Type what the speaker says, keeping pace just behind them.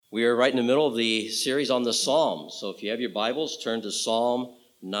We are right in the middle of the series on the Psalms. So if you have your Bibles, turn to Psalm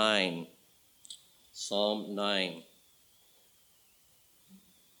 9. Psalm 9.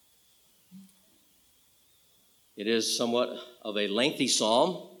 It is somewhat of a lengthy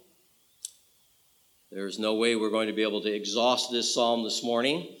psalm. There's no way we're going to be able to exhaust this psalm this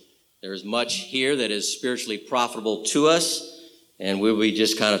morning. There's much here that is spiritually profitable to us, and we'll be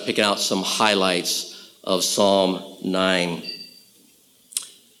just kind of picking out some highlights of Psalm 9.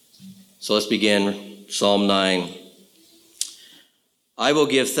 So let's begin, Psalm 9. I will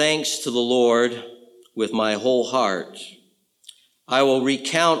give thanks to the Lord with my whole heart. I will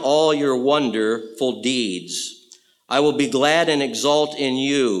recount all your wonderful deeds. I will be glad and exult in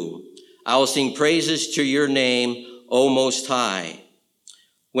you. I will sing praises to your name, O Most High.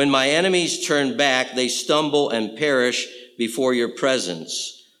 When my enemies turn back, they stumble and perish before your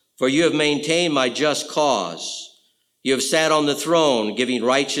presence. For you have maintained my just cause. You have sat on the throne, giving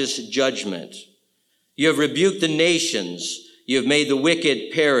righteous judgment. You have rebuked the nations. You have made the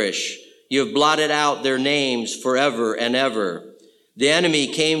wicked perish. You have blotted out their names forever and ever. The enemy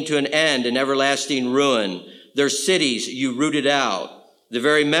came to an end in everlasting ruin. Their cities you rooted out. The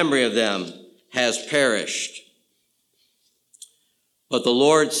very memory of them has perished. But the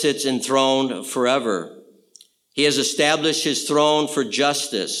Lord sits enthroned forever. He has established his throne for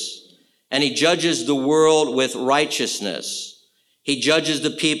justice, and he judges the world with righteousness. He judges the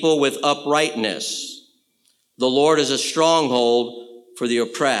people with uprightness. The Lord is a stronghold for the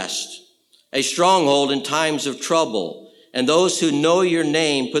oppressed, a stronghold in times of trouble. And those who know your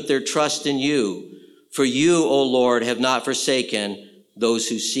name put their trust in you. For you, O Lord, have not forsaken those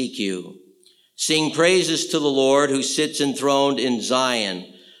who seek you. Sing praises to the Lord who sits enthroned in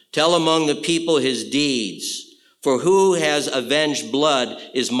Zion. Tell among the people his deeds. For who has avenged blood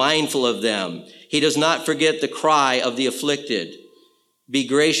is mindful of them. He does not forget the cry of the afflicted. Be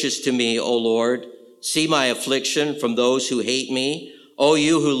gracious to me, O Lord. See my affliction from those who hate me. O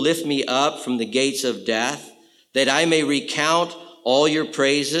you who lift me up from the gates of death, that I may recount all your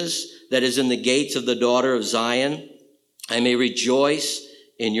praises that is in the gates of the daughter of Zion. I may rejoice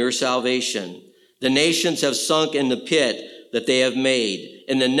in your salvation. The nations have sunk in the pit that they have made,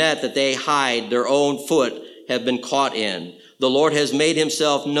 in the net that they hide their own foot have been caught in. The Lord has made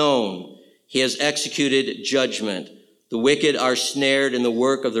himself known. He has executed judgment. The wicked are snared in the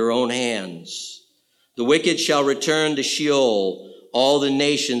work of their own hands. The wicked shall return to Sheol, all the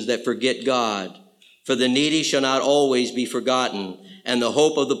nations that forget God. For the needy shall not always be forgotten, and the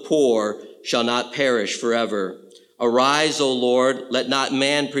hope of the poor shall not perish forever. Arise, O Lord, let not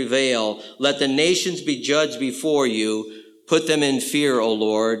man prevail. Let the nations be judged before you. Put them in fear, O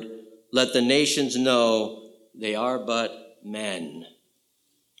Lord. Let the nations know they are but men.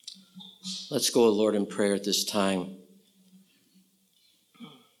 Let's go, Lord, in prayer at this time.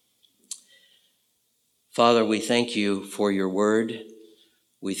 Father, we thank you for your word.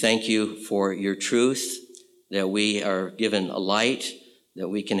 We thank you for your truth, that we are given a light, that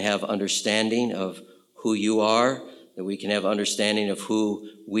we can have understanding of who you are, that we can have understanding of who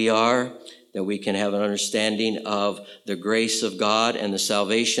we are, that we can have an understanding of the grace of God and the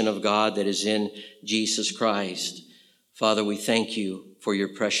salvation of God that is in Jesus Christ. Father, we thank you for your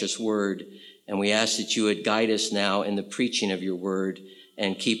precious word, and we ask that you would guide us now in the preaching of your word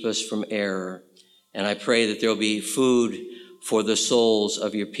and keep us from error. And I pray that there will be food for the souls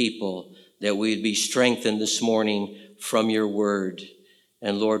of your people, that we would be strengthened this morning from your word.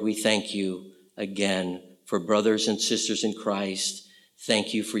 And Lord, we thank you again for brothers and sisters in Christ.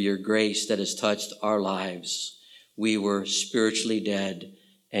 Thank you for your grace that has touched our lives. We were spiritually dead,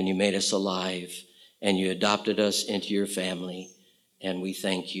 and you made us alive, and you adopted us into your family, and we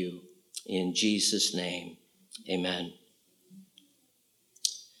thank you. In Jesus' name, amen.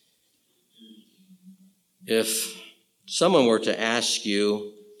 If someone were to ask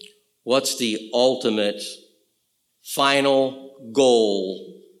you, what's the ultimate, final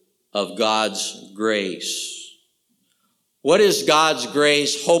goal of God's grace? What is God's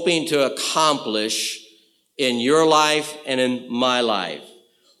grace hoping to accomplish in your life and in my life?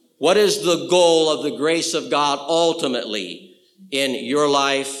 What is the goal of the grace of God ultimately in your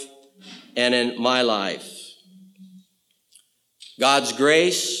life and in my life? God's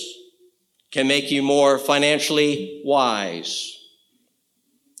grace can make you more financially wise.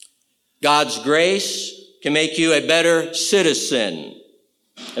 God's grace can make you a better citizen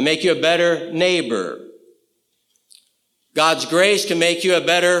and make you a better neighbor. God's grace can make you a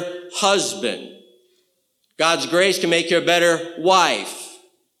better husband. God's grace can make you a better wife.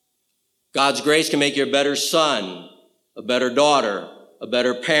 God's grace can make you a better son, a better daughter, a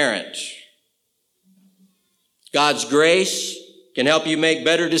better parent. God's grace can help you make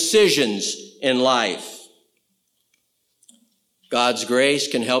better decisions in life. God's grace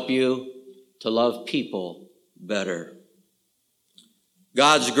can help you to love people better.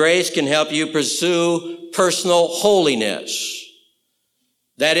 God's grace can help you pursue personal holiness.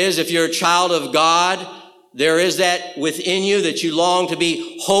 That is, if you're a child of God, there is that within you that you long to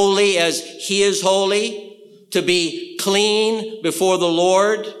be holy as He is holy, to be clean before the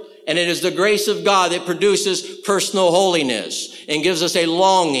Lord. And it is the grace of God that produces personal holiness and gives us a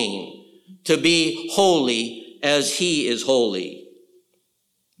longing to be holy as He is holy.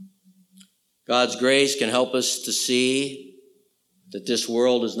 God's grace can help us to see that this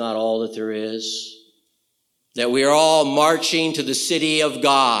world is not all that there is, that we are all marching to the city of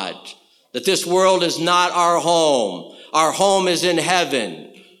God, that this world is not our home. Our home is in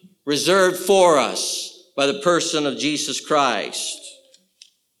heaven, reserved for us by the person of Jesus Christ.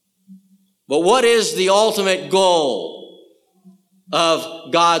 But what is the ultimate goal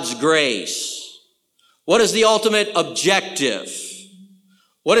of God's grace? What is the ultimate objective?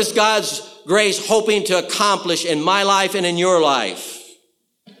 What is God's grace hoping to accomplish in my life and in your life?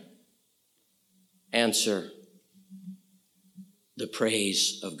 Answer: the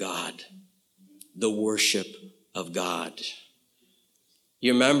praise of God, the worship of God.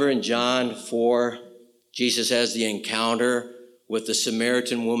 You remember in John 4, Jesus has the encounter with the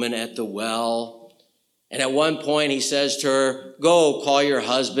Samaritan woman at the well. And at one point he says to her, "Go, call your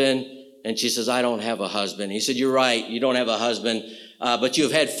husband." And she says, "I don't have a husband." He said, "You're right, you don't have a husband, but you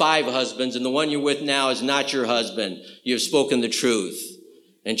have had 5 husbands, and the one you're with now is not your husband. You have spoken the truth."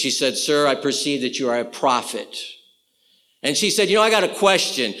 And she said, "Sir, I perceive that you are a prophet." And she said, "I got a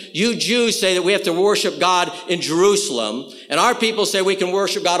question. You Jews say that we have to worship God in Jerusalem, and our people say we can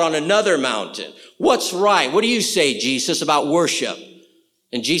worship God on another mountain. What's right? What do you say, Jesus, about worship?"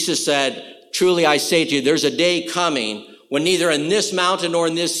 And Jesus said, "Truly I say to you, there's a day coming when neither in this mountain nor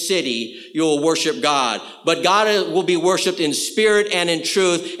in this city you will worship God. But God will be worshiped in spirit and in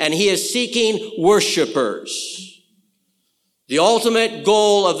truth, and He is seeking worshipers." The ultimate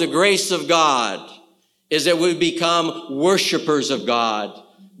goal of the grace of God is that we become worshipers of God,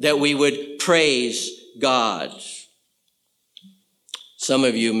 that we would praise God. Some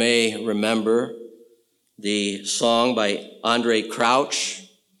of you may remember the song by Andre Crouch.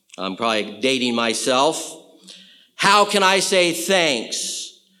 I'm probably dating myself. "How can I say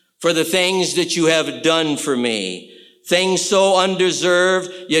thanks for the things that you have done for me? Things so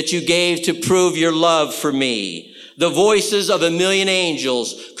undeserved, yet you gave to prove your love for me. The voices of a million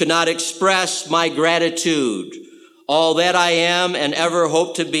angels could not express my gratitude. All that I am and ever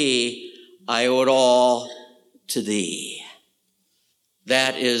hope to be, I owe it all to thee."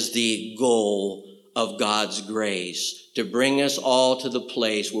 That is the goal of God's grace, to bring us all to the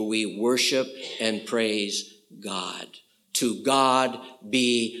place where we worship and praise God. To God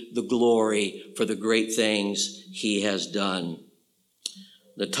be the glory for the great things He has done.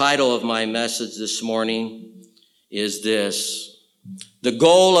 The title of my message this morning is this: the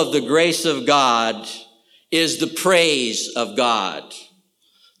goal of the grace of God is the praise of God.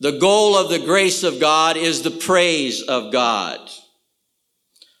 The goal of the grace of God is the praise of God.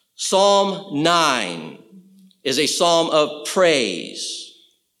 Psalm 9 is a psalm of praise.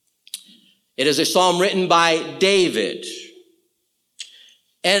 It is a psalm written by David.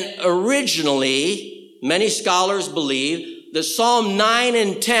 And originally, many scholars believe that Psalm 9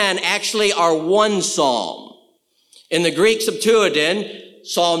 and 10 actually are one psalm. In the Greek Septuagint,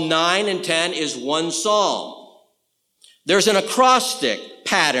 Psalm 9 and 10 is one psalm. There's an acrostic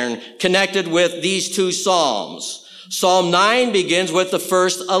pattern connected with these 2 psalms. Psalm 9 begins with the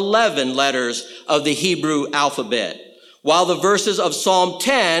first 11 letters of the Hebrew alphabet, while the verses of Psalm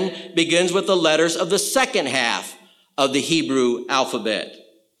 10 begins with the letters of the second half of the Hebrew alphabet.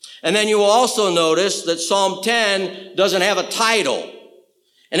 And then you will also notice that Psalm 10 doesn't have a title.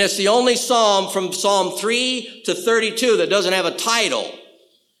 And it's the only psalm from Psalm 3 to 32 that doesn't have a title.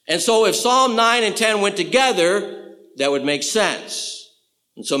 And so if Psalm 9 and 10 went together, that would make sense.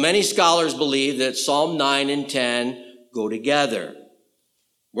 And so many scholars believe that Psalm 9 and 10 go together.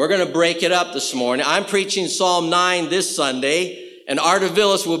 We're going to break it up this morning. I'm preaching Psalm 9 this Sunday, and Art of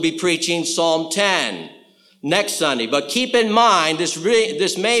Villas will be preaching Psalm 10 next Sunday. But keep in mind,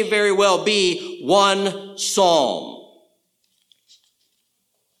 this may very well be one psalm.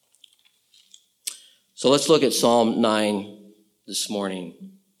 So let's look at Psalm 9 this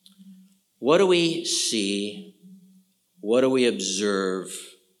morning. What do we see? What do we observe?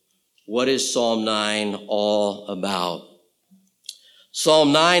 What is Psalm 9 all about?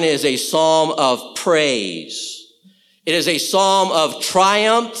 Psalm 9 is a psalm of praise. It is a psalm of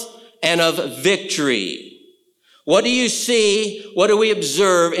triumph and of victory. What do you see? What do we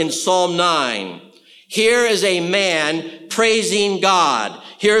observe in Psalm 9? Here is a man praising God.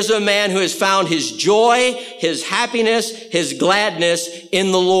 Here's a man who has found his joy, his happiness, his gladness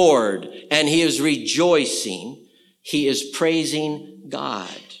in the Lord, and he is rejoicing. He is praising God.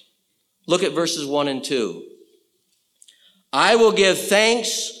 Look at verses 1 and 2. I will give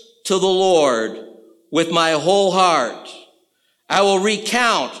thanks to the Lord with my whole heart. I will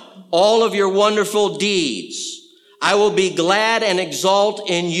recount all of your wonderful deeds. I will be glad and exult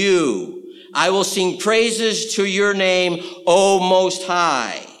in you. I will sing praises to your name, O Most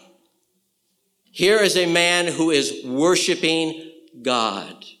High. Here is a man who is worshiping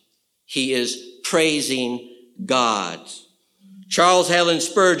God. He is praising God. Charles Haddon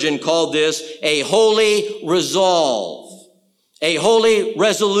Spurgeon called this a holy resolve, a holy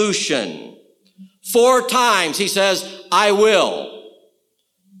resolution. 4 times he says, I will.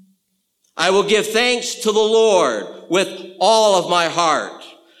 I will give thanks to the Lord with all of my heart.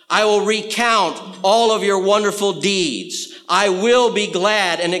 I will recount all of your wonderful deeds. I will be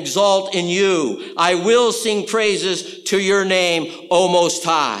glad and exult in you. I will sing praises to your name, O Most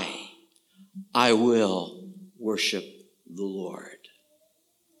High. I will worship the Lord.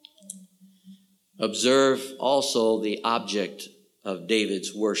 Observe also the object of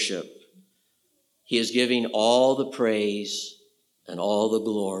David's worship. He is giving all the praise and all the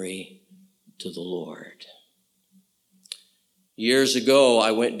glory to the Lord. Years ago,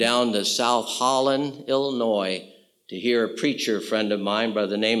 I went down to South Holland, Illinois, to hear a preacher friend of mine by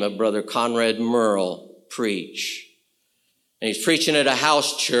the name of Brother Conrad Merle preach. And he's preaching at a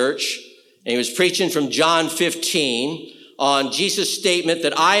house church, and he was preaching from John 15 on Jesus' statement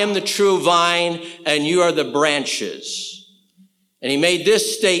that I am the true vine and you are the branches. And he made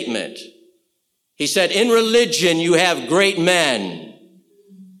this statement. He said, in religion, you have great men,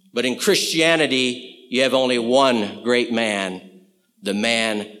 but in Christianity, you have only one great man, the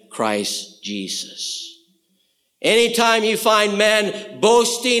man Christ Jesus. Anytime you find men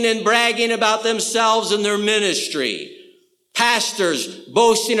boasting and bragging about themselves and their ministry, pastors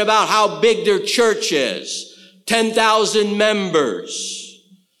boasting about how big their church is, 10,000 members.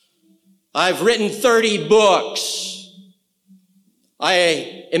 I've written 30 books.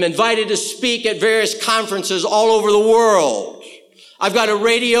 I am invited to speak at various conferences all over the world. I've got a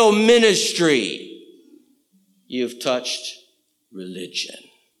radio ministry. You've touched religion.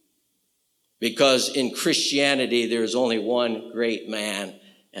 Because in Christianity, there's only one great man,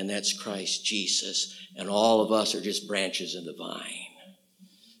 and that's Christ Jesus. And all of us are just branches in the vine.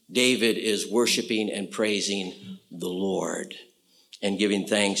 David is worshiping and praising the Lord and giving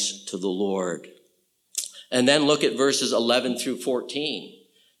thanks to the Lord. And then look at verses 11 through 14.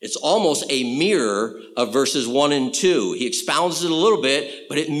 It's almost a mirror of verses 1 and 2. He expounds it a little bit,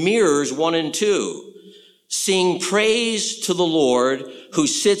 but it mirrors 1 and 2. Sing praise to the Lord who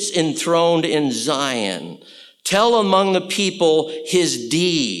sits enthroned in Zion. Tell among the people his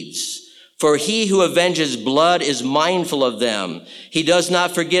deeds. For he who avenges blood is mindful of them. He does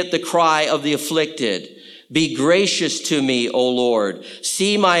not forget the cry of the afflicted. Be gracious to me, O Lord.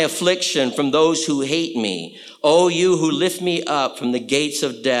 See my affliction from those who hate me. O you who lift me up from the gates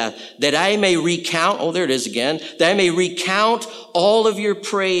of death, that I may recount, there it is again, that I may recount all of your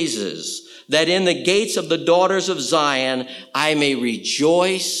praises, that in the gates of the daughters of Zion, I may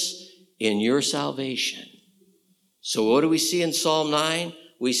rejoice in your salvation. So what do we see in Psalm 9?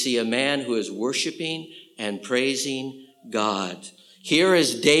 We see a man who is worshiping and praising God. Here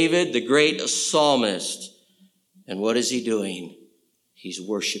is David, the great psalmist. And what is he doing? He's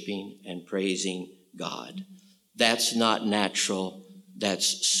worshiping and praising God. That's not natural.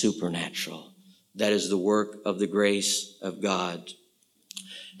 That's supernatural. That is the work of the grace of God.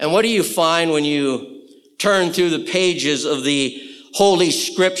 And what do you find when you turn through the pages of the Holy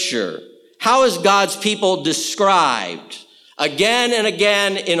Scripture? How is God's people described? Again and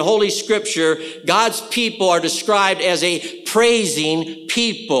again in Holy Scripture, God's people are described as a praising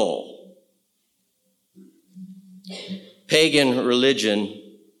people. Pagan religion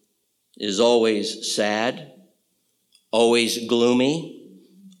is always sad, always gloomy,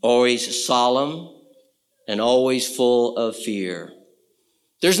 always solemn, and always full of fear.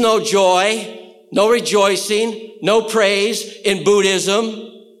 There's no joy, no rejoicing, no praise in Buddhism.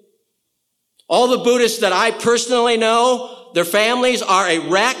 All the Buddhists that I personally know, their families are a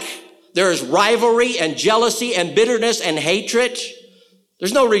wreck. There is rivalry and jealousy and bitterness and hatred.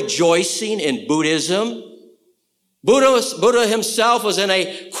 There's no rejoicing in Buddhism. Buddha himself was in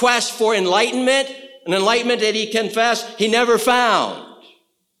a quest for enlightenment, an enlightenment that he confessed he never found.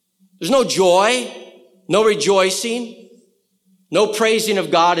 There's no joy, no rejoicing, no praising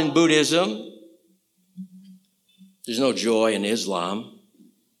of God in Buddhism. There's no joy in Islam.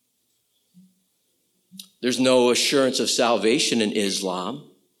 There's no assurance of salvation in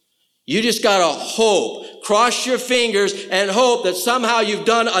Islam. You just got to hope, cross your fingers and hope that somehow you've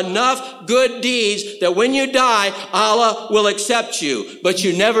done enough good deeds that when you die, Allah will accept you. But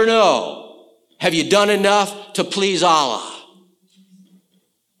you never know. Have you done enough to please Allah?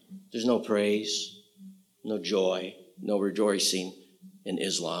 There's no praise, no joy, no rejoicing in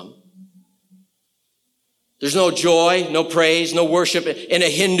Islam. There's no joy, no praise, no worship in a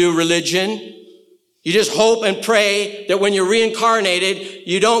Hindu religion. You just hope and pray that when you're reincarnated,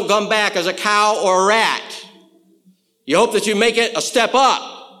 you don't come back as a cow or a rat. You hope that you make it a step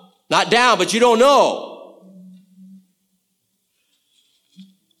up, not down, but you don't know.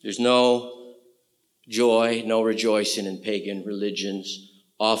 There's no joy, no rejoicing in pagan religions.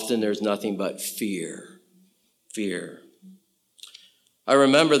 Often there's nothing but fear. Fear. I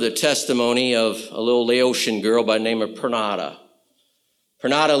remember the testimony of a little Laotian girl by the name of Pernada.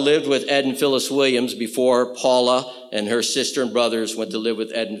 Pernada lived with Ed and Phyllis Williams before Paula and her sister and brothers went to live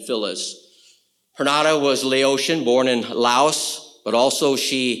with Ed and Phyllis. Pernada was Laotian, born in Laos, but also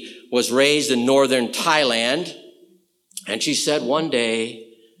she was raised in northern Thailand. And she said one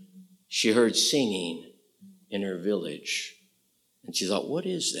day she heard singing in her village. And she thought, what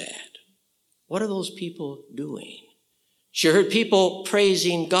is that? What are those people doing? She heard people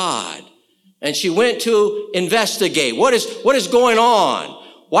praising God. And she went to investigate. What is going on?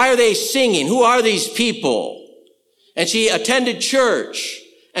 Why are they singing? Who are these people? And she attended church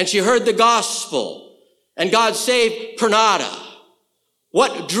and she heard the gospel and God saved Pernada.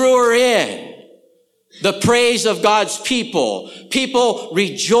 What drew her in? The praise of God's people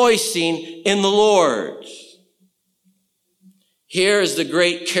rejoicing in the Lord. Here is the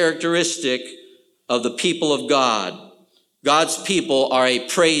great characteristic of the people of God. God's people are a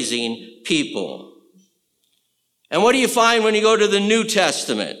praising people. And what do you find when you go to the New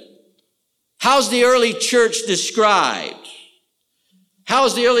Testament? How's the early church described? How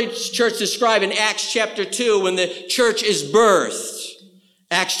is the early church described in Acts chapter 2 when the church is birthed?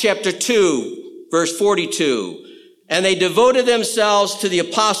 Acts chapter 2, verse 42. And they devoted themselves to the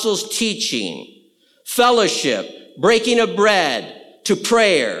apostles' teaching, fellowship, breaking of bread, to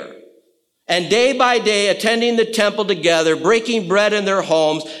prayer. And day by day, attending the temple together, breaking bread in their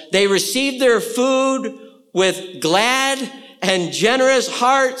homes, they received their food with glad and generous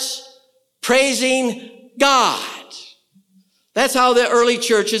hearts, praising God. That's how the early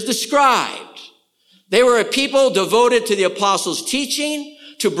church is described. They were a people devoted to the apostles' teaching,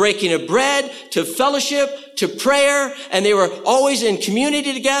 to breaking of bread, to fellowship, to prayer, and they were always in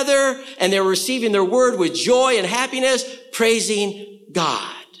community together, and they were receiving their word with joy and happiness, praising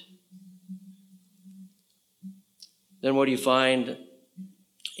God. Then what do you find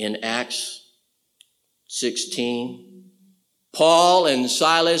in Acts 16? Paul and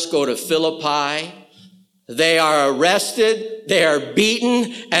Silas go to Philippi. They are arrested, they are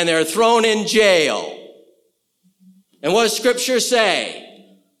beaten, and they're thrown in jail. And what does Scripture say?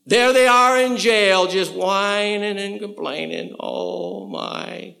 There they are in jail, just whining and complaining. Oh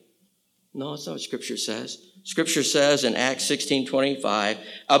my. No, that's not what Scripture says. Scripture says in Acts 16:25,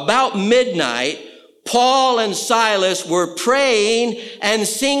 about midnight, Paul and Silas were praying and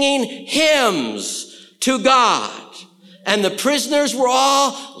singing hymns to God, and the prisoners were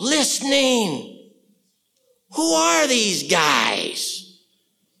all listening. Who are these guys?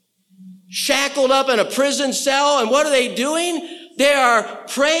 Shackled up in a prison cell, and what are they doing? They are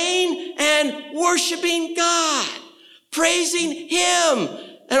praying and worshiping God, praising Him,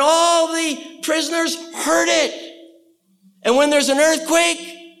 and all the prisoners heard it. And when there's an earthquake,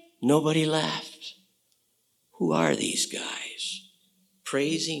 nobody left. Who are these guys?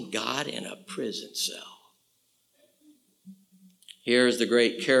 Praising God in a prison cell. Here's the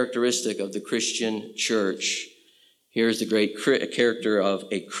great characteristic of the Christian church. Here's the great character of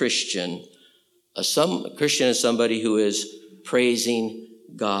a Christian. A Christian is somebody who is praising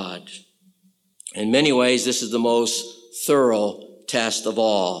God. In many ways, this is the most thorough test of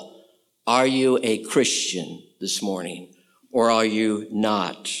all. Are you a Christian this morning, or are you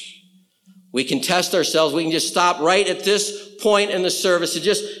not? We can test ourselves. We can just stop right at this point in the service and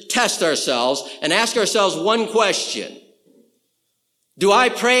just test ourselves and ask ourselves one question. Do I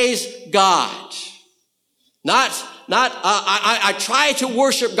praise God? I try to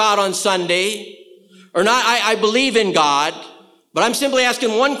worship God on Sunday, or not I believe in God, but I'm simply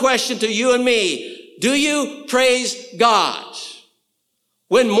asking one question to you and me. Do you praise God?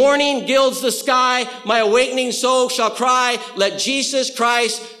 When morning gilds the sky, my awakening soul shall cry, let Jesus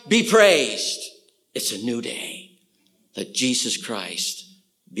Christ be praised. It's a new day. Let Jesus Christ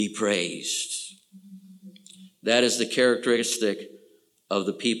be praised. That is the characteristic of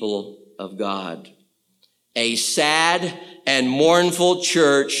the people of God. A sad and mournful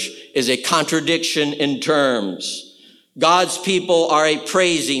church is a contradiction in terms. God's people are a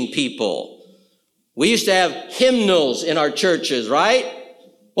praising people. We used to have hymnals in our churches, right?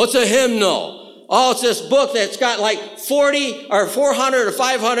 What's a hymnal? Oh, it's this book that's got like 40 or 400 or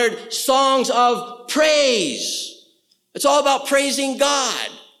 500 songs of praise. It's all about praising God.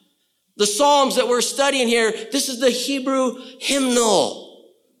 The Psalms that we're studying here, this is the Hebrew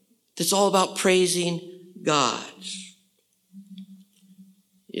hymnal. It's all about praising God.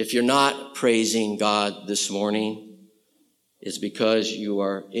 If you're not praising God this morning, it's because you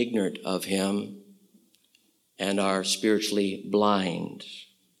are ignorant of him and are spiritually blind.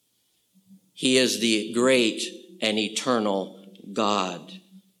 He is the great and eternal God.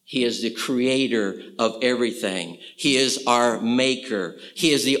 He is the creator of everything. He is our maker.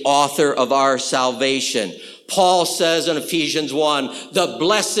 He is the author of our salvation. Paul says in Ephesians 1, the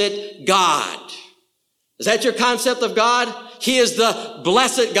blessed God. Is that your concept of God? He is the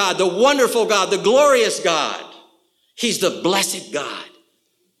blessed God, the wonderful God, the glorious God. He's the blessed God.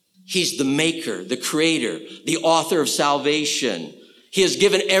 He's the maker, the creator, the author of salvation. He has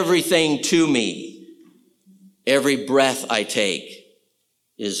given everything to me. Every breath I take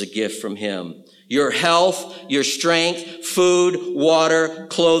is a gift from him. Your health, your strength, food, water,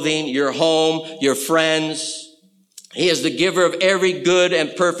 clothing, your home, your friends. He is the giver of every good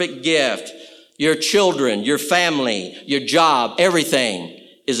and perfect gift. Your children, your family, your job, everything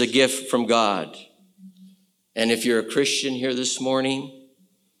is a gift from God. And if you're a Christian here this morning,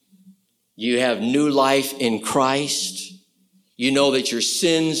 you have new life in Christ. You know that your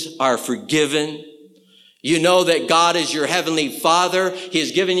sins are forgiven. You know that God is your heavenly Father. He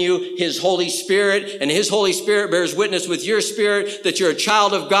has given you his Holy Spirit, and his Holy Spirit bears witness with your spirit that you're a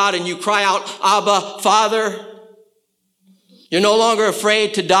child of God, and you cry out, Abba, Father. You're no longer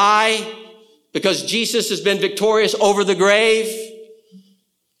afraid to die because Jesus has been victorious over the grave.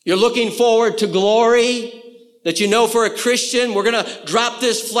 You're looking forward to glory. That you know for a Christian, we're going to drop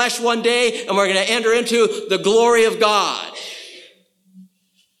this flesh one day and we're going to enter into the glory of God.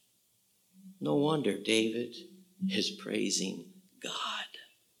 No wonder David is praising God.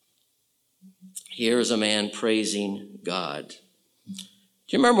 Here's a man praising God. Do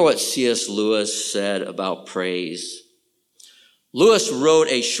you remember what C.S. Lewis said about praise? Lewis wrote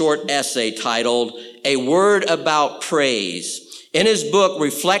a short essay titled, A Word About Praise, in his book,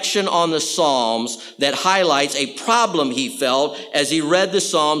 Reflection on the Psalms, that highlights a problem he felt as he read the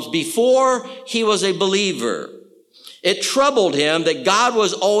Psalms before he was a believer. It troubled him that God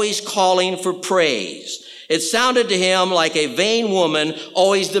was always calling for praise. It sounded to him like a vain woman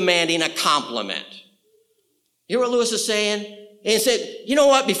always demanding a compliment. You hear what Lewis is saying? And he said, you know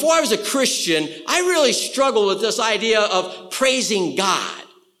what? Before I was a Christian, I really struggled with this idea of praising God.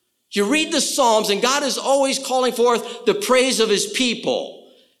 You read the Psalms, and God is always calling forth the praise of his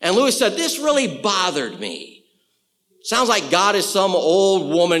people. And Lewis said, this really bothered me. Sounds like God is some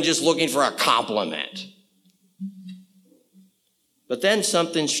old woman just looking for a compliment. But then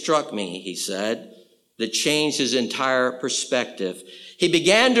something struck me, he said, that changed his entire perspective. He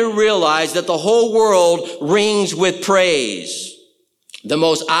began to realize that the whole world rings with praise. The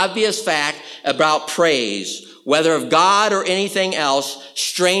most obvious fact about praise, whether of God or anything else,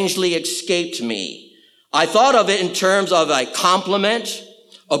 strangely escaped me. I thought of it in terms of a compliment,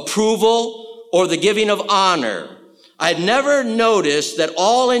 approval, or the giving of honor. I had never noticed that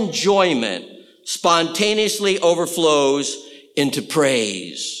all enjoyment spontaneously overflows into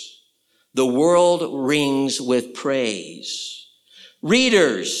praise. The world rings with praise.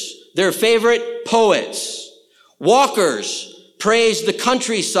 Readers, their favorite poets. Walkers praise the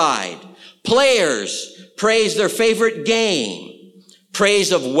countryside. Players praise their favorite game.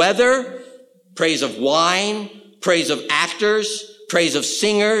 Praise of weather, praise of wine, praise of actors, praise of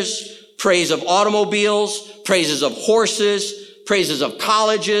singers, praise of automobiles, praises of horses, praises of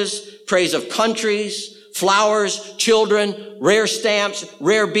colleges, praise of countries, flowers, children, rare stamps,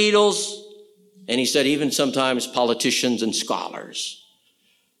 rare beetles, and he said even sometimes politicians and scholars.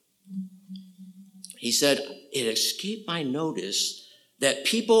 He said, it escaped my notice that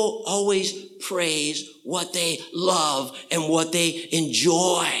people always praise what they love and what they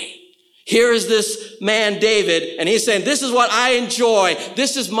enjoy. Here is this man, David, and he's saying, this is what I enjoy.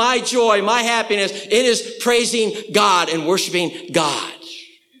 This is my joy, my happiness. It is praising God and worshiping God.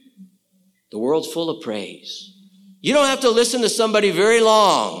 The world's full of praise. You don't have to listen to somebody very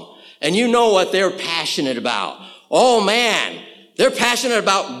long, and you know what they're passionate about. Oh man, they're passionate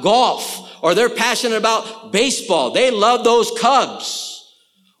about golf, or they're passionate about baseball. They love those Cubs.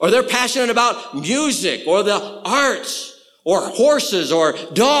 or they're passionate about music or the arts or horses or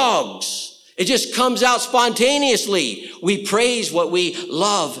dogs. It just comes out spontaneously. We praise what we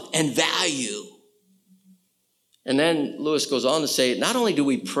love and value. And then Lewis goes on to say, not only do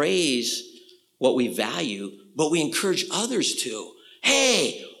we praise what we value, but we encourage others to.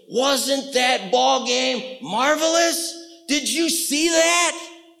 Hey, wasn't that ball game marvelous? Did you see that?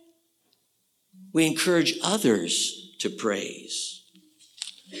 We encourage others to praise.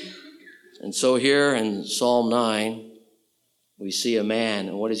 And so here in Psalm 9, we see a man,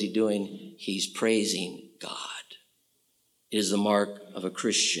 and what is he doing? He's praising God. It is the mark of a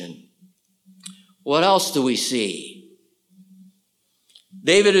Christian. What else do we see?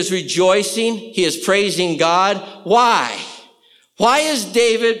 David is rejoicing. He is praising God. Why? Why is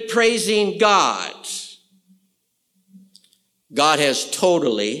David praising God? God has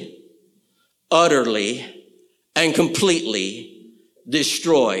totally, utterly, and completely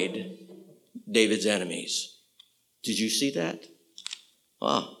destroyed David's enemies. Did you see that?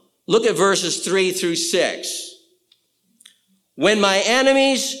 Wow. Look at verses 3 through 6. When my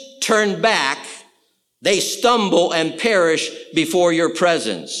enemies turn back, they stumble and perish before your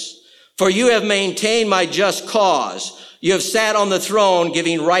presence. For you have maintained my just cause. You have sat on the throne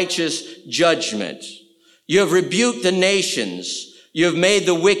giving righteous judgment. You have rebuked the nations. You have made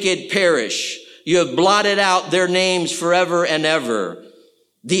the wicked perish. You have blotted out their names forever and ever.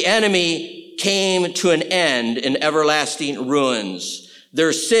 The enemy came to an end in everlasting ruins.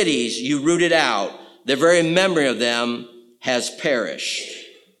 Their cities you rooted out. The very memory of them has perished.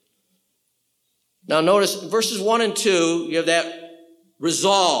 Now notice verses 1 and 2, you have that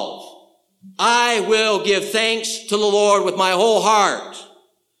resolve. I will give thanks to the Lord with my whole heart.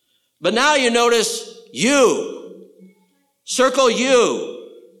 But now you notice you. Circle you.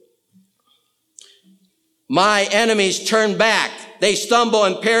 My enemies turn back. They stumble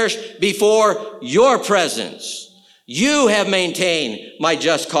and perish before your presence. You have maintained my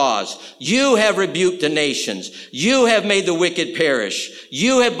just cause. You have rebuked the nations. You have made the wicked perish.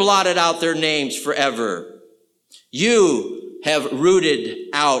 You have blotted out their names forever. You have rooted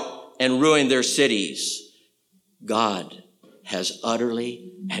out and ruined their cities. God has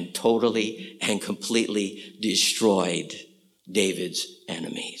utterly and totally and completely destroyed David's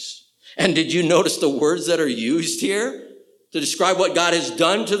enemies. And did you notice the words that are used here to describe what God has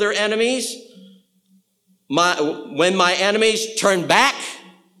done to their enemies? When my enemies turn back,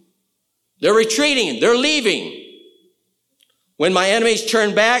 they're retreating, they're leaving. When my enemies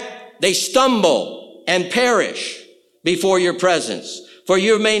turn back, they stumble and perish before your presence. For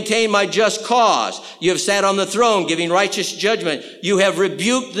you have maintained my just cause. You have sat on the throne giving righteous judgment. You have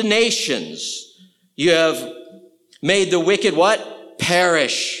rebuked the nations. You have made the wicked what?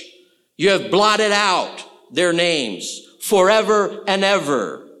 Perish. You have blotted out their names forever and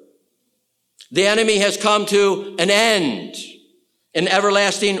ever. The enemy has come to an end in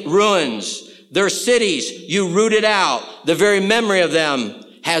everlasting ruins. Their cities you rooted out. The very memory of them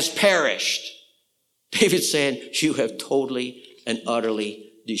has perished. David's saying, you have totally and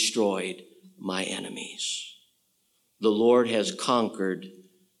utterly destroyed my enemies. The Lord has conquered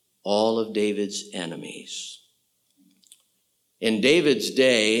all of David's enemies. In David's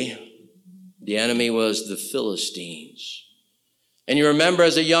day, the enemy was the Philistines. And you remember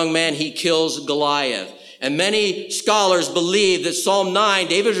as a young man, he kills Goliath. And many scholars believe that Psalm 9,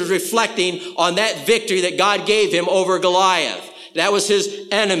 David was reflecting on that victory that God gave him over Goliath. That was his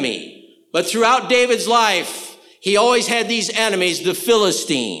enemy. But throughout David's life, he always had these enemies, the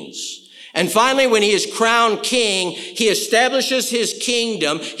Philistines. And finally, when he is crowned king, he establishes his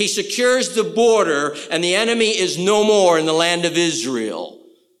kingdom. He secures the border, and the enemy is no more in the land of Israel.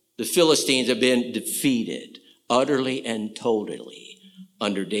 The Philistines have been defeated utterly and totally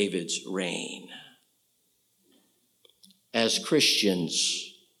under David's reign. As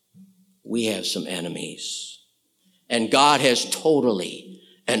Christians, we have some enemies, and God has totally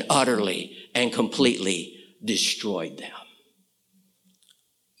and utterly and completely destroyed them.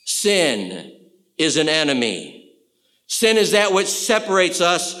 Sin is an enemy. Sin is that which separates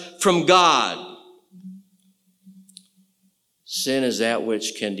us from God. Sin is that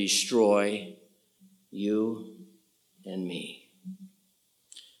which can destroy you and me.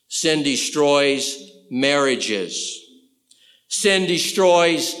 Sin destroys marriages. Sin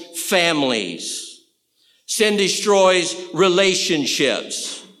destroys families. Sin destroys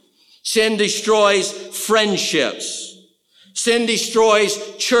relationships. Sin destroys friendships. Sin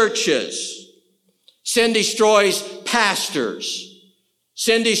destroys churches. Sin destroys pastors.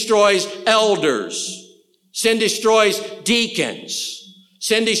 Sin destroys elders. Sin destroys deacons.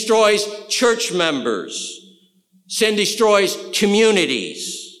 Sin destroys church members. Sin destroys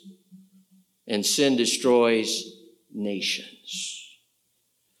communities. and sin destroys nations.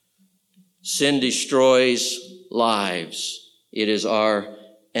 Sin destroys lives. It is our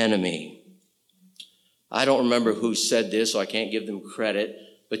enemy. I don't remember who said this, so I can't give them credit,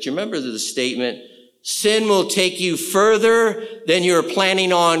 but you remember the statement, sin will take you further than you're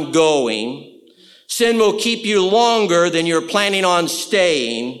planning on going. Sin will keep you longer than you're planning on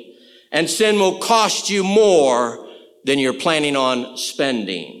staying. And sin will cost you more than you're planning on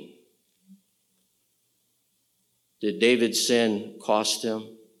spending. Did David's sin cost him?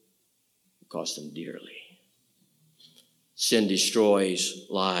 It cost him dearly. Sin destroys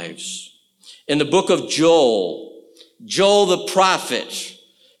lives. In the book of Joel, Joel the prophet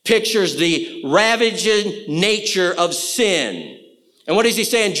pictures the ravaging nature of sin. And what does he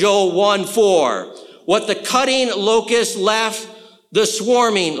say in Joel 1:4? What the cutting locust left, the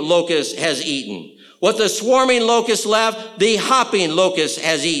swarming locust has eaten. What the swarming locust left, the hopping locust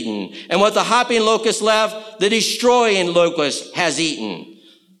has eaten. And what the hopping locust left, the destroying locust has eaten.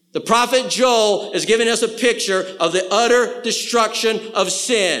 The prophet Joel is giving us a picture of the utter destruction of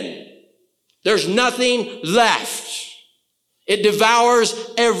sin. There's nothing left. It devours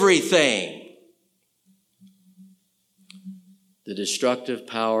everything. The destructive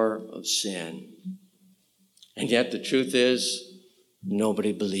power of sin. And yet the truth is,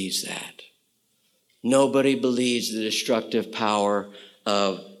 nobody believes that. Nobody believes the destructive power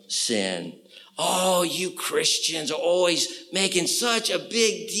of sin. Oh, you Christians are always making such a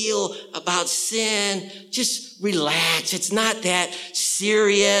big deal about sin. Just relax. It's not that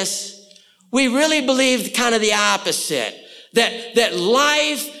serious. We really believe kind of the opposite. That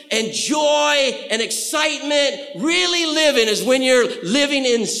life and joy and excitement, really living, is when you're living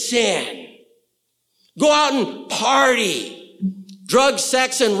in sin. Go out and party. Drugs,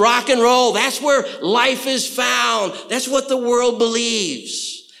 sex, and rock and roll, that's where life is found. That's what the world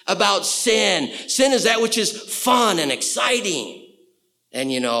believes about sin. Sin is that which is fun and exciting. And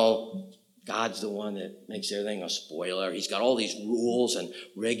God's the one that makes everything a spoiler. He's got all these rules and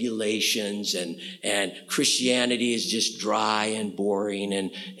regulations, and Christianity is just dry and boring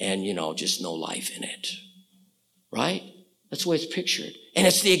and just no life in it. Right? That's the way it's pictured. And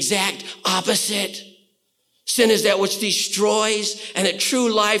it's the exact opposite. Sin is that which destroys, and that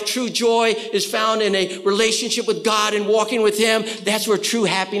true life, true joy is found in a relationship with God and walking with Him. That's where true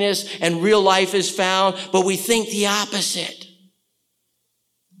happiness and real life is found. But we think the opposite.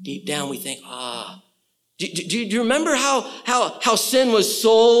 Deep down we think, Do you remember how sin was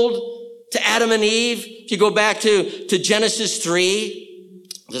sold to Adam and Eve? If you go back to Genesis 3,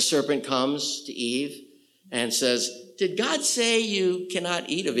 the serpent comes to Eve and says, did God say you cannot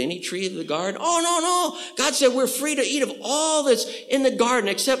eat of any tree of the garden? Oh, no. God said we're free to eat of all that's in the garden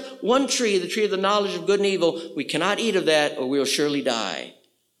except one tree, the tree of the knowledge of good and evil. We cannot eat of that or we'll surely die.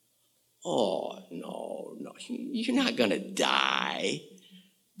 Oh, no. You're not going to die.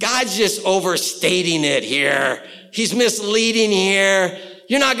 God's just overstating it here. He's misleading here.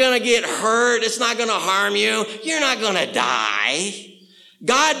 You're not going to get hurt. It's not going to harm you. You're not going to die.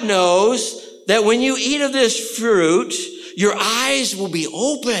 God knows that when you eat of this fruit, your eyes will be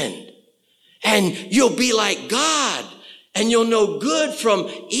opened and you'll be like God and you'll know good from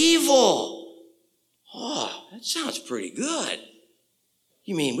evil. Oh, that sounds pretty good.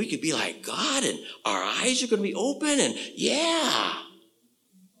 You mean we could be like God and our eyes are going to be open? And yeah.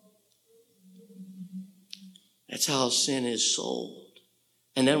 That's how sin is sold.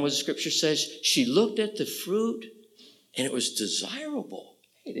 And then what the scripture says, she looked at the fruit and it was desirable.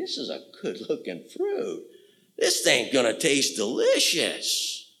 Hey, this is a good-looking fruit. This thing's going to taste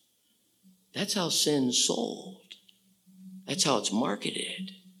delicious. That's how sin's sold. That's how it's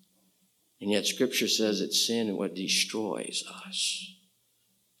marketed. And yet Scripture says it's sin and what destroys us.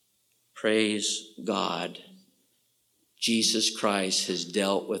 Praise God. Jesus Christ has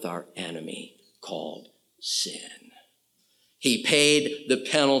dealt with our enemy called sin. He paid the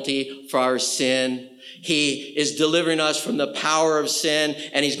penalty for our sin. He is delivering us from the power of sin,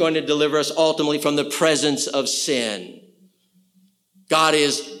 and He's going to deliver us ultimately from the presence of sin. God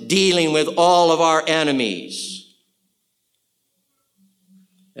is dealing with all of our enemies.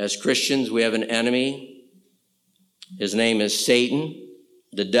 As Christians, we have an enemy. His name is Satan,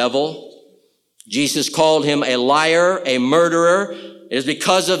 the devil. Jesus called him a liar, a murderer. It is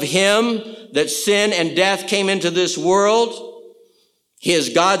because of him that sin and death came into this world. He is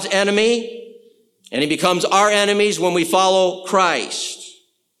God's enemy. And he becomes our enemies when we follow Christ.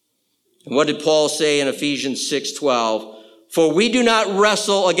 And what did Paul say in Ephesians 6:12? For we do not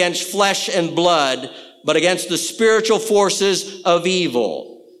wrestle against flesh and blood, but against the spiritual forces of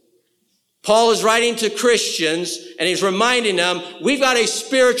evil. Paul is writing to Christians, and he's reminding them, we've got a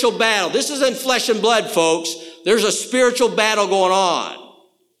spiritual battle. This isn't flesh and blood, folks. There's a spiritual battle going on.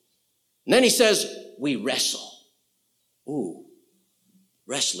 And then he says, we wrestle. Ooh,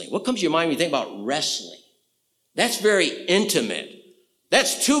 wrestling. What comes to your mind when you think about wrestling? That's very intimate.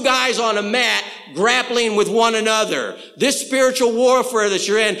 That's two guys on a mat grappling with one another. This spiritual warfare that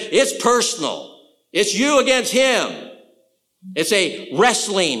you're in, it's personal. It's you against him. It's a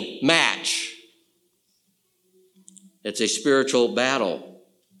wrestling match. It's a spiritual battle.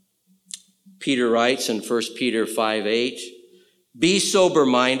 Peter writes in 1 Peter 5:8, be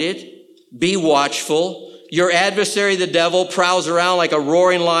sober-minded, be watchful. Your adversary, the devil, prowls around like a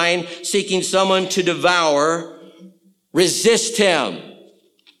roaring lion, seeking someone to devour. Resist him.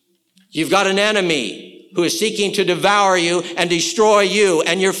 You've got an enemy who is seeking to devour you and destroy you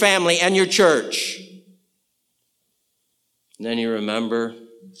and your family and your church. And then you remember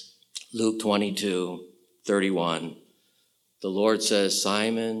Luke 22:31. The Lord says,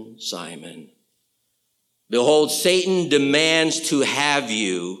 Simon, Simon, behold, Satan demands to have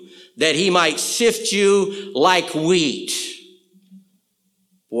you, that he might sift you like wheat.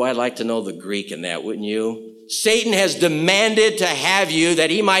 Boy, I'd like to know the Greek in that, wouldn't you? Satan has demanded to have you, that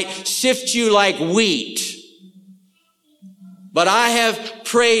he might sift you like wheat. But I have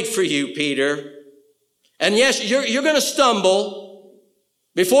prayed for you, Peter. And yes, you're going to stumble.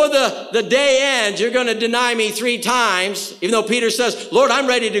 Before the day ends, you're going to deny me 3 times, even though Peter says, Lord, I'm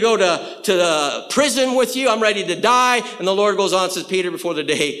ready to go to the prison with you. I'm ready to die. And the Lord goes on and says, Peter, before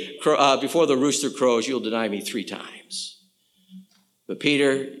the rooster crows, you'll deny me 3 times. But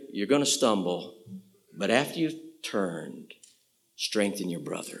Peter, you're going to stumble. But after you've turned, strengthen your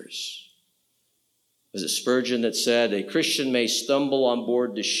brothers. Was it Spurgeon that said, a Christian may stumble on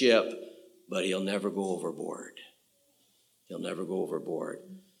board the ship, but he'll never go overboard. He'll never go overboard.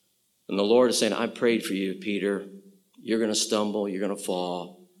 And the Lord is saying, I prayed for you, Peter. You're going to stumble, you're going to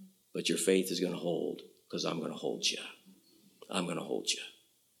fall, but your faith is going to hold, because I'm going to hold you. I'm going to hold you.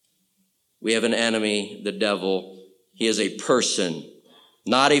 We have an enemy, the devil. He is a person,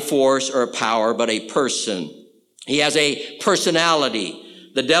 not a force or a power, but a person. He has a personality.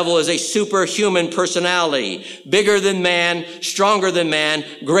 The devil is a superhuman personality, bigger than man, stronger than man,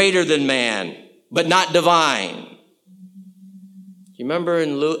 greater than man, but not divine. You remember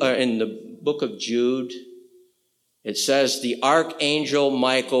in the book of Jude, it says the archangel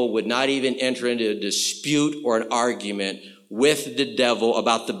Michael would not even enter into a dispute or an argument with the devil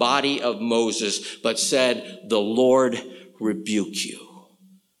about the body of Moses, but said, the Lord rebuke you.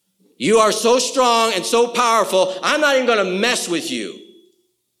 You are so strong and so powerful, I'm not even going to mess with you.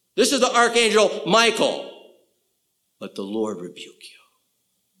 This is the archangel Michael, but the Lord rebuke you.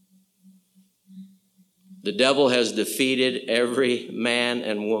 The devil has defeated every man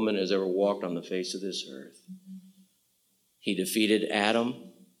and woman who has ever walked on the face of this earth. He defeated Adam.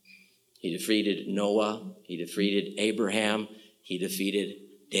 He defeated Noah. He defeated Abraham. He defeated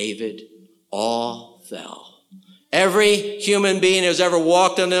David. All fell. Every human being who has ever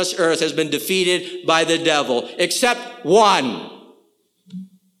walked on this earth has been defeated by the devil, except one.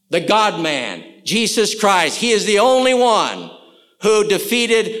 The God-man, Jesus Christ. He is the only one who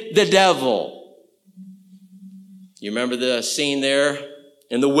defeated the devil. You remember the scene there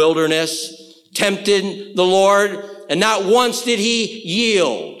in the wilderness, tempted the Lord, and not once did he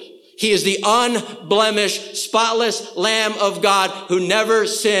yield. He is the unblemished, spotless Lamb of God who never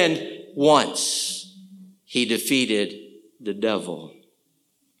sinned once. He defeated the devil.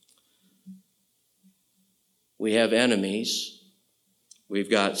 We have enemies.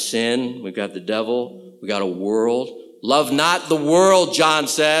 We've got sin. We've got the devil. We've got a world. Love not the world, John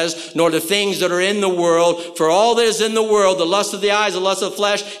says, nor the things that are in the world. For all that is in the world, the lust of the eyes, the lust of the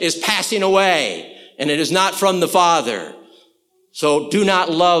flesh, is passing away. And it is not from the Father. So do not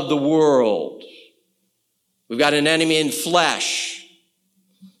love the world. We've got an enemy in flesh,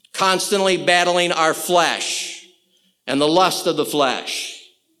 constantly battling our flesh and the lust of the flesh.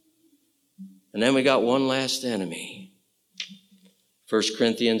 And then we got one last enemy. 1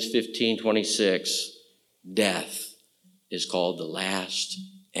 Corinthians 15:26, death is called the last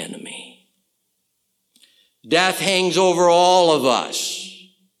enemy. Death hangs over all of us.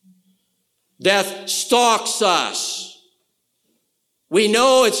 Death stalks us. We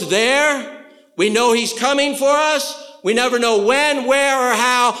know it's there. We know he's coming for us. We never know when, where, or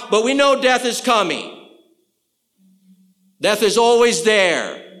how, but we know death is coming. Death is always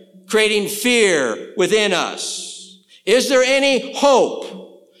there, creating fear within us. Is there any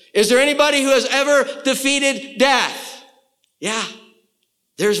hope? Is there anybody who has ever defeated death? Yeah,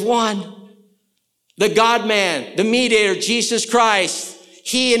 there's one. The God-man, the mediator, Jesus Christ.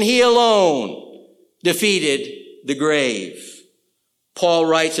 He and he alone defeated the grave. Paul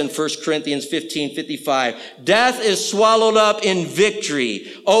writes in 1 Corinthians 15:55, death is swallowed up in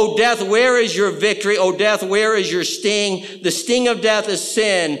victory. O death, where is your victory? O death, where is your sting? The sting of death is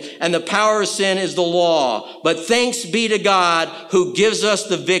sin, and the power of sin is the law. But thanks be to God who gives us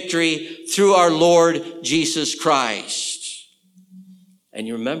the victory through our Lord Jesus Christ. And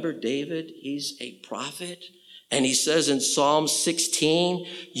you remember David, he's a prophet. And he says in Psalm 16,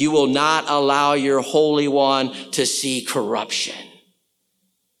 you will not allow your Holy One to see corruption.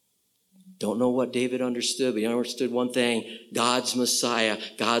 Don't know what David understood, but he understood one thing. God's Messiah,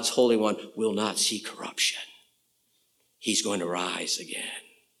 God's Holy One, will not see corruption. He's going to rise again.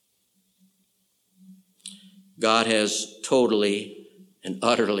 God has totally and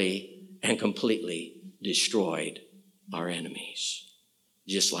utterly and completely destroyed our enemies,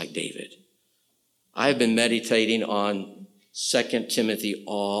 just like David. I've been meditating on 2 Timothy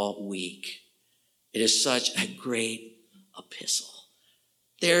all week. It is such a great epistle.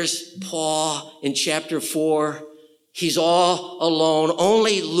 There's Paul in chapter 4. He's all alone.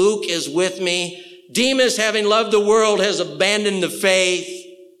 Only Luke is with me. Demas, having loved the world, has abandoned the faith.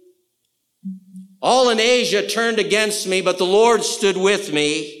 All in Asia turned against me, but the Lord stood with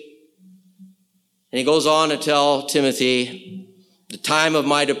me. And he goes on to tell Timothy, the time of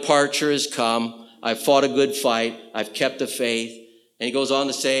my departure has come. I've fought a good fight. I've kept the faith. And he goes on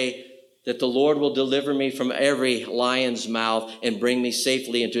to say that the Lord will deliver me from every lion's mouth and bring me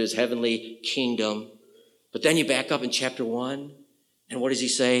safely into his heavenly kingdom. But then you back up in chapter 1. And what does he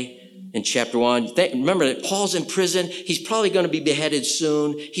say in chapter 1? Remember that Paul's in prison. He's probably going to be beheaded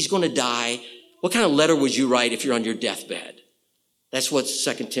soon. He's going to die. What kind of letter would you write if you're on your deathbed? That's what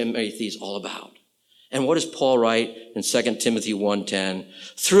 2 Timothy is all about. And what does Paul write in 2 Timothy 1:10?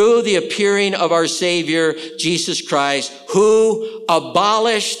 Through the appearing of our Savior, Jesus Christ, who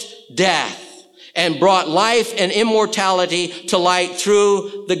abolished death and brought life and immortality to light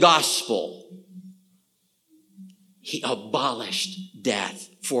through the gospel. He abolished death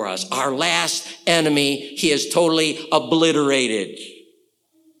for us. Our last enemy, he has totally obliterated.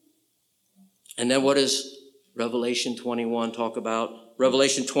 And then what does Revelation 21 talk about?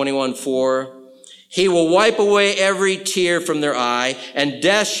 Revelation 21:4. He will wipe away every tear from their eye, and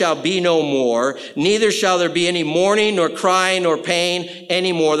death shall be no more. Neither shall there be any mourning, nor crying, nor pain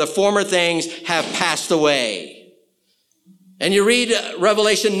anymore. The former things have passed away. And you read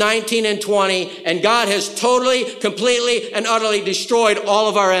Revelation 19 and 20, and God has totally, completely, and utterly destroyed all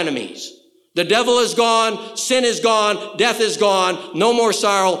of our enemies. The devil is gone, sin is gone, death is gone, no more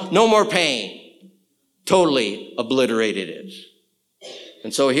sorrow, no more pain. Totally obliterated it.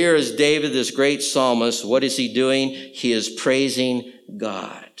 And so here is David, this great psalmist. What is he doing? He is praising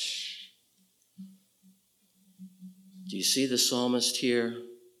God. Do you see the psalmist here?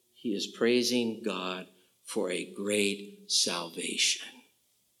 He is praising God for a great salvation.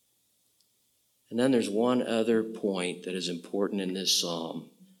 And then there's one other point that is important in this psalm.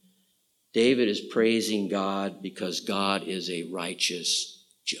 David is praising God because God is a righteous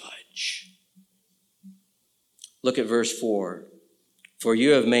judge. Look at verse 4. For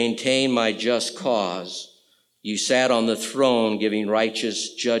you have maintained my just cause. You sat on the throne giving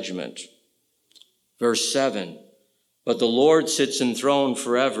righteous judgment. Verse 7. But the Lord sits enthroned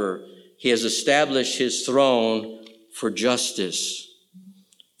forever. He has established his throne for justice.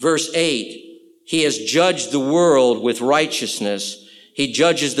 Verse 8. He has judged the world with righteousness. He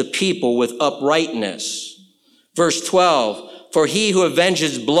judges the people with uprightness. Verse 12. For he who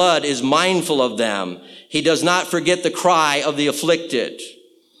avenges blood is mindful of them. He does not forget the cry of the afflicted.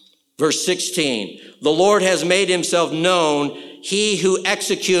 Verse 16, the Lord has made himself known, he who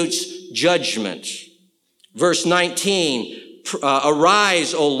executes judgment. Verse 19,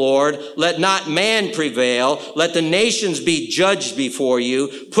 arise, O Lord, let not man prevail. Let the nations be judged before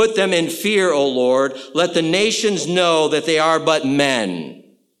you. Put them in fear, O Lord. Let the nations know that they are but men.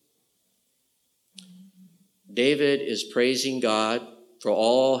 David is praising God for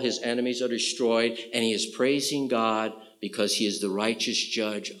all his enemies are destroyed, and he is praising God because he is the righteous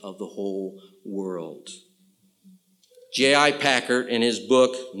judge of the whole world. J.I. Packer, in his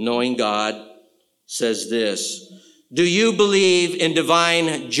book, Knowing God, says this, do you believe in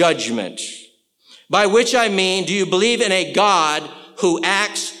divine judgment? By which I mean, do you believe in a God who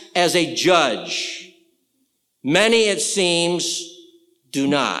acts as a judge? Many, it seems, do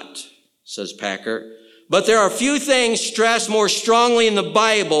not, says Packer. But there are few things stressed more strongly in the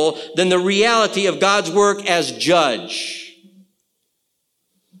Bible than the reality of God's work as judge.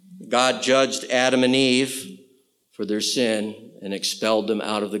 God judged Adam and Eve for their sin and expelled them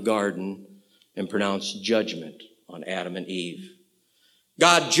out of the garden and pronounced judgment on Adam and Eve.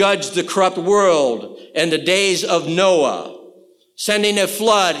 God judged the corrupt world in the days of Noah, sending a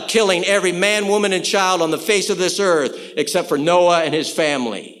flood, killing every man, woman, and child on the face of this earth, except for Noah and his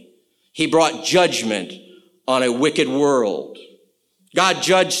family. He brought judgment on a wicked world. God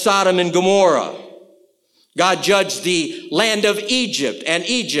judged Sodom and Gomorrah. God judged the land of Egypt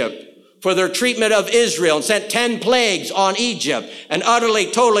for their treatment of Israel and sent 10 plagues on Egypt and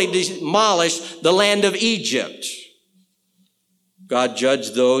totally demolished the land of Egypt. God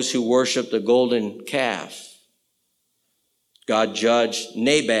judged those who worshiped the golden calf. God judged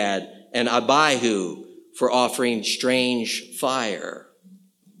Nadab and Abihu for offering strange fire.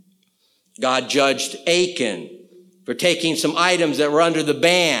 God judged Achan for taking some items that were under the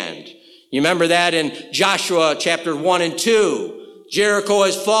ban. You remember that in Joshua chapter 1 and 2. Jericho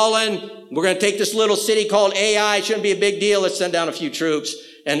has fallen. We're going to take this little city called Ai. It shouldn't be a big deal. Let's send down a few troops.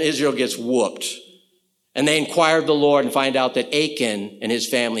 And Israel gets whooped. And they inquire of the Lord and find out that Achan and his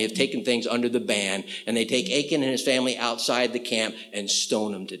family have taken things under the ban. And they take Achan and his family outside the camp and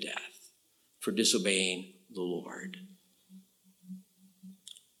stone him to death for disobeying the Lord.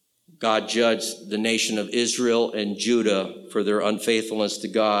 God judged the nation of Israel and Judah for their unfaithfulness to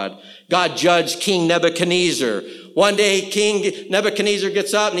God. God judged King Nebuchadnezzar. One day, King Nebuchadnezzar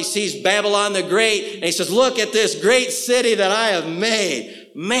gets up and he sees Babylon the Great, and he says, look at this great city that I have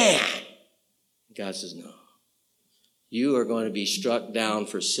made. Man. God says, no. You are going to be struck down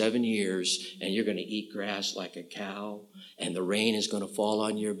for 7 years, and you're going to eat grass like a cow, and the rain is going to fall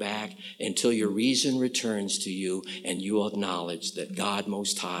on your back until your reason returns to you, and you acknowledge that God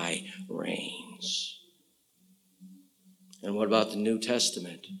Most High reigns. And what about the New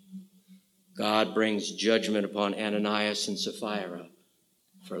Testament? God brings judgment upon Ananias and Sapphira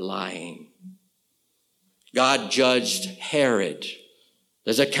for lying. God judged Herod.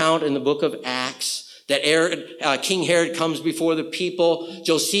 There's an account in the book of Acts that King Herod comes before the people.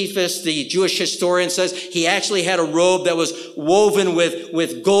 Josephus, the Jewish historian, says he actually had a robe that was woven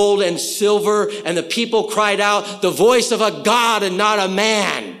with gold and silver, and the people cried out, the voice of a God and not a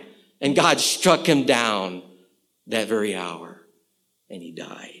man. And God struck him down that very hour, and he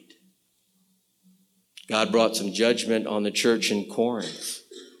died. God brought some judgment on the church in Corinth.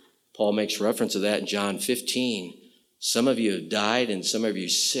 Paul makes reference to that in John 15. Some of you have died and some of you are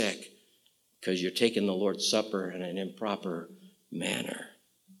sick because you're taking the Lord's Supper in an improper manner.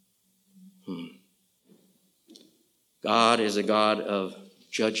 God is a God of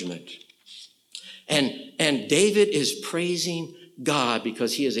judgment. And David is praising God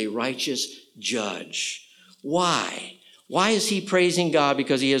because he is a righteous judge. Why? Why is he praising God?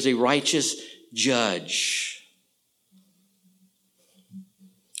 Because he is a righteous judge.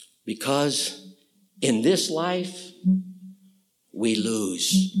 Because in this life, we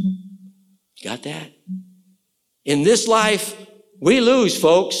lose. Got that? In this life, we lose,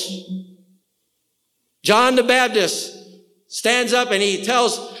 folks. John the Baptist stands up and he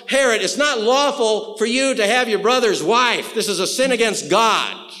tells Herod, it's not lawful for you to have your brother's wife. This is a sin against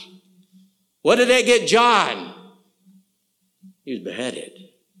God. What did they get John? He was beheaded.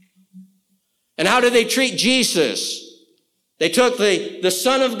 And how did they treat Jesus? They took the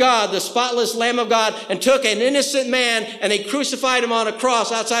Son of God, the spotless Lamb of God, and took an innocent man and they crucified him on a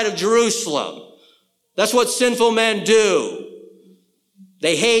cross outside of Jerusalem. That's what sinful men do.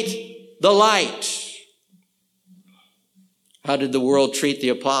 They hate the light. How did the world treat the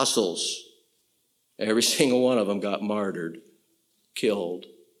apostles? Every single one of them got martyred, killed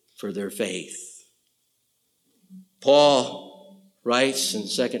for their faith. Paul writes in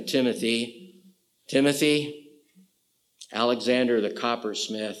 2 Timothy, Alexander the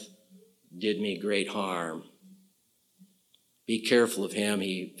coppersmith did me great harm. Be careful of him.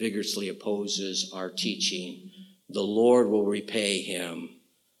 He vigorously opposes our teaching. The Lord will repay him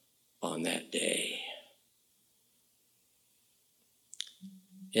on that day.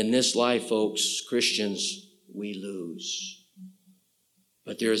 In this life, folks, Christians, we lose.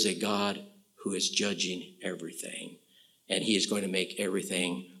 But there is a God who is judging everything, and he is going to make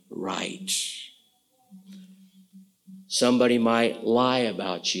everything right. Somebody might lie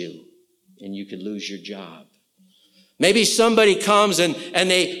about you, and you could lose your job. Maybe somebody comes and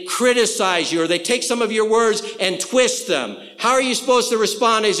they criticize you, or they take some of your words and twist them. How are you supposed to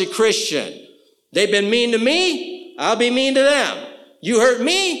respond as a Christian? They've been mean to me, I'll be mean to them. You hurt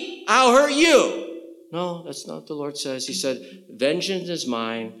me, I'll hurt you. No, that's not what the Lord says. He said, vengeance is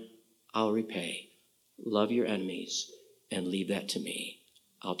mine, I'll repay. Love your enemies and leave that to me.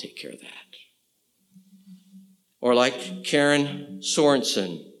 I'll take care of that. Or like Karen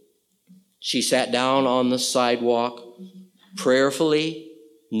Sorensen, she sat down on the sidewalk prayerfully,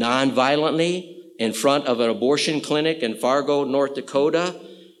 non-violently, in front of an abortion clinic in Fargo, North Dakota,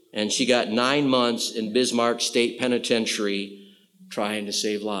 and she got 9 months in Bismarck State Penitentiary trying to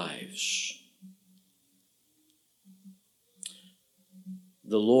save lives.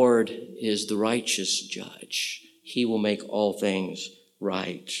 The Lord is the righteous judge. He will make all things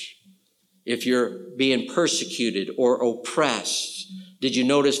right. If you're being persecuted or oppressed, did you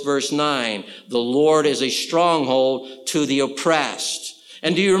notice verse 9? The Lord is a stronghold to the oppressed.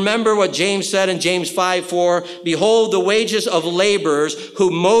 And do you remember what James said in James 5:4? Behold, the wages of laborers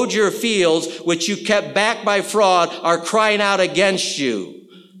who mowed your fields, which you kept back by fraud, are crying out against you.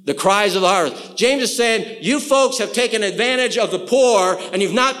 The cries of the heart. James is saying, you folks have taken advantage of the poor and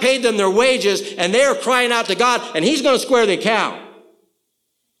you've not paid them their wages, and they're crying out to God, and he's going to square the account.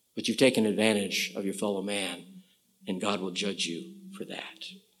 But you've taken advantage of your fellow man, and God will judge you for that.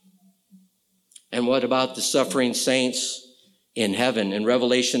 And what about the suffering saints in heaven? In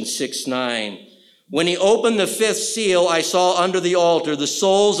Revelation 6:9, when he opened the fifth seal, I saw under the altar the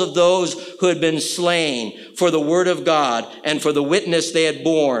souls of those who had been slain for the word of God and for the witness they had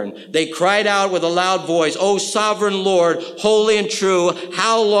borne. They cried out with a loud voice, O sovereign Lord, holy and true,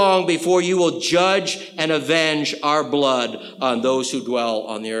 how long before you will judge and avenge our blood on those who dwell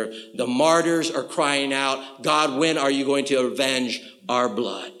on the earth? The martyrs are crying out, God, when are you going to avenge our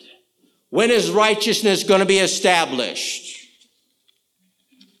blood? When is righteousness going to be established?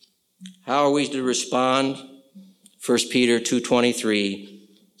 How are we to respond? 1 Peter 2:23,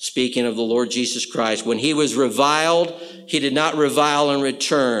 speaking of the Lord Jesus Christ. When he was reviled, he did not revile in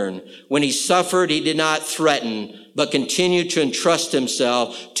return. When he suffered, he did not threaten, but continued to entrust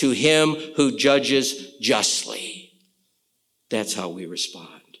himself to him who judges justly. That's how we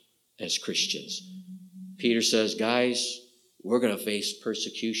respond as Christians. Peter says, guys, we're going to face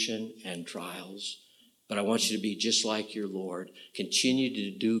persecution and trials. But I want you to be just like your Lord. Continue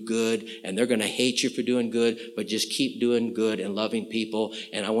to do good, and they're going to hate you for doing good, but just keep doing good and loving people.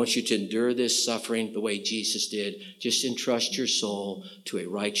 And I want you to endure this suffering the way Jesus did. Just entrust your soul to a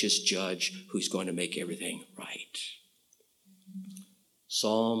righteous judge who's going to make everything right.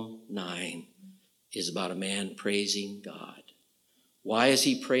 Psalm 9 is about a man praising God. Why is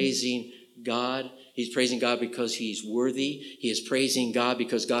he praising God? He's praising God because he's worthy. He is praising God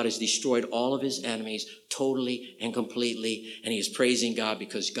because God has destroyed all of his enemies totally and completely. And he is praising God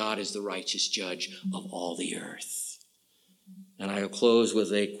because God is the righteous judge of all the earth. And I'll close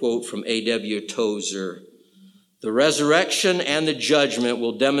with a quote from A.W. Tozer. The resurrection and the judgment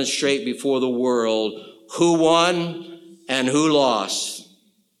will demonstrate before the world who won and who lost.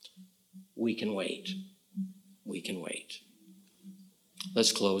 We can wait. We can wait.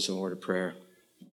 Let's close in a word of prayer.